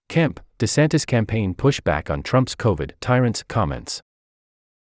Kemp, DeSantis campaign pushback on Trump's COVID tyrants comments.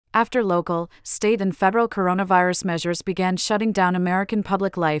 After local, state and federal coronavirus measures began shutting down American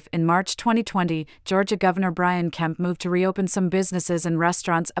public life in March 2020, Georgia Governor Brian Kemp moved to reopen some businesses and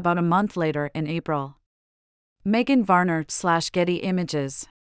restaurants about a month later in April. Megan Varner/Getty Images.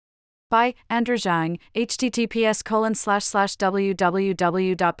 By Andrew Zhang,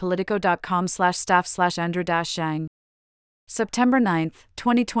 https://www.politico.com/staff/Andrew-Zhang. September 9,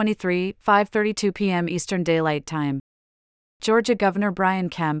 2023, 5:32 p.m. Eastern Daylight Time. Georgia Governor Brian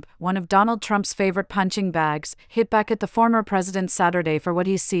Kemp, one of Donald Trump's favorite punching bags, hit back at the former president Saturday for what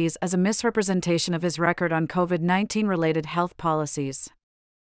he sees as a misrepresentation of his record on COVID-19 related health policies.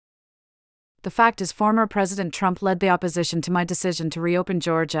 The fact is, former President Trump led the opposition to my decision to reopen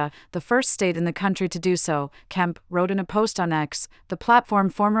Georgia, the first state in the country to do so, Kemp wrote in a post on X, the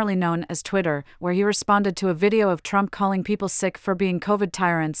platform formerly known as Twitter, where he responded to a video of Trump calling people sick for being COVID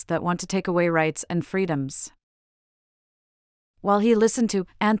tyrants that want to take away rights and freedoms. While he listened to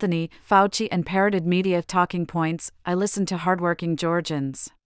Anthony Fauci and parroted media talking points, I listened to hardworking Georgians.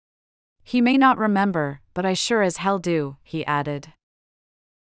 He may not remember, but I sure as hell do, he added.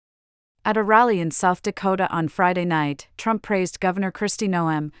 At a rally in South Dakota on Friday night, Trump praised Governor Kristi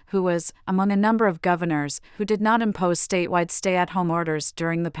Noem, who was among a number of governors who did not impose statewide stay-at-home orders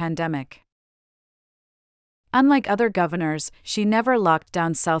during the pandemic. Unlike other governors, she never locked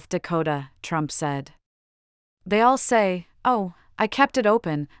down South Dakota, Trump said. They all say, "Oh, I kept it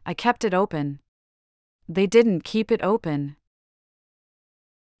open, I kept it open." They didn't keep it open.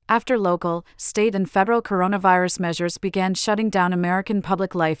 After local, state and federal coronavirus measures began shutting down American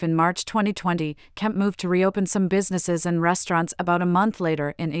public life in March 2020, Kemp moved to reopen some businesses and restaurants about a month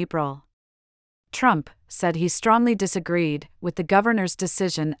later in April. Trump said he strongly disagreed with the governor's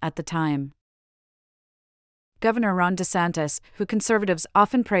decision at the time. Governor Ron DeSantis, who conservatives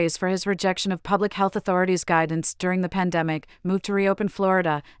often praise for his rejection of public health authorities' guidance during the pandemic, moved to reopen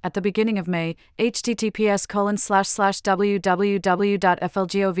Florida at the beginning of May.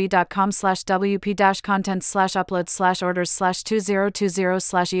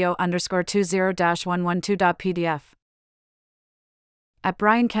 At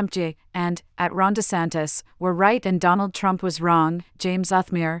Brian Kemp J. and at Ron DeSantis were right and Donald Trump was wrong, James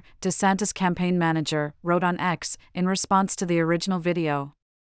Uthmere, DeSantis campaign manager, wrote on X in response to the original video.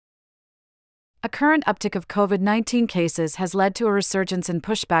 A current uptick of COVID-19 cases has led to a resurgence in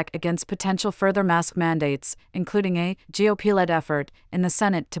pushback against potential further mask mandates, including a GOP-led effort in the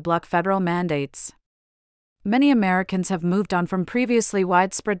Senate to block federal mandates. Many Americans have moved on from previously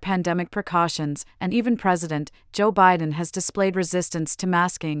widespread pandemic precautions, and even President Joe Biden has displayed resistance to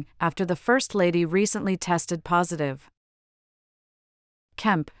masking after the First Lady recently tested positive.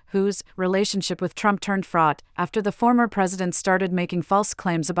 Kemp, whose relationship with Trump turned fraught after the former president started making false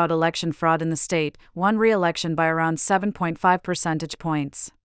claims about election fraud in the state, won re-election by around 7.5 percentage points.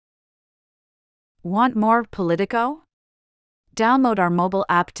 Want more Politico? Download our mobile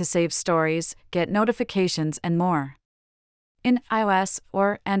app to save stories, get notifications and more. In iOS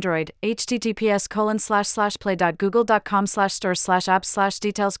or Android,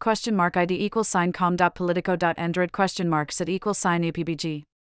 https://play.google.com/store/apps/details?ID =com.politico.android?@appbg